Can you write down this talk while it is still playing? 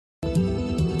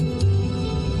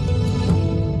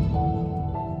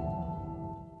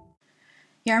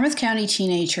Yarmouth County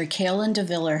teenager Caelan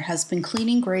DeViller has been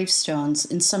cleaning gravestones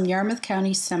in some Yarmouth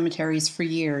County cemeteries for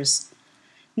years.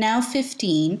 Now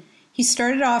 15, he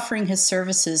started offering his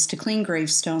services to clean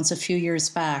gravestones a few years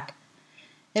back.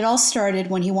 It all started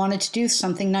when he wanted to do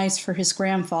something nice for his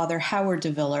grandfather, Howard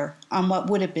DeViller, on what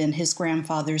would have been his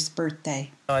grandfather's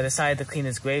birthday. So I decided to clean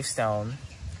his gravestone,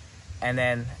 and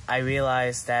then I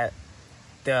realized that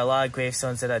there are a lot of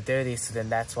gravestones that are dirty, so then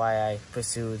that's why I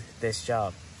pursued this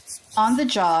job. On the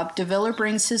job, DeViller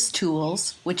brings his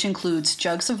tools, which includes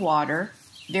jugs of water,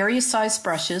 various sized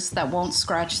brushes that won't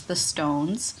scratch the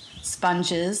stones,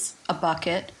 sponges, a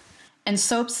bucket, and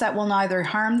soaps that will neither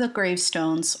harm the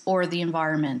gravestones or the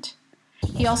environment.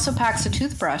 He also packs a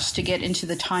toothbrush to get into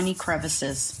the tiny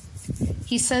crevices.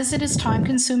 He says it is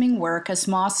time-consuming work as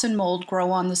moss and mold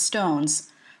grow on the stones,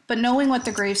 but knowing what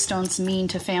the gravestones mean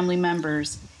to family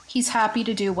members, he's happy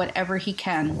to do whatever he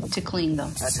can to clean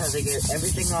them. I try to get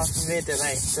everything off of it that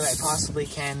I possibly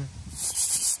can,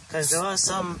 because there are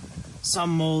some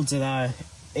molds that are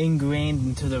ingrained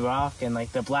into the rock, and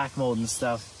like the black mold and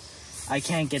stuff. I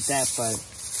can't get that, but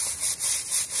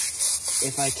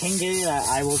if I can get it,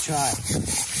 I will try.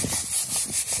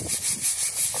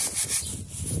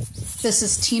 This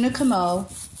is Tina Camo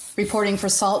reporting for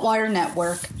SaltWire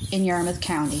Network in Yarmouth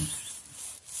County.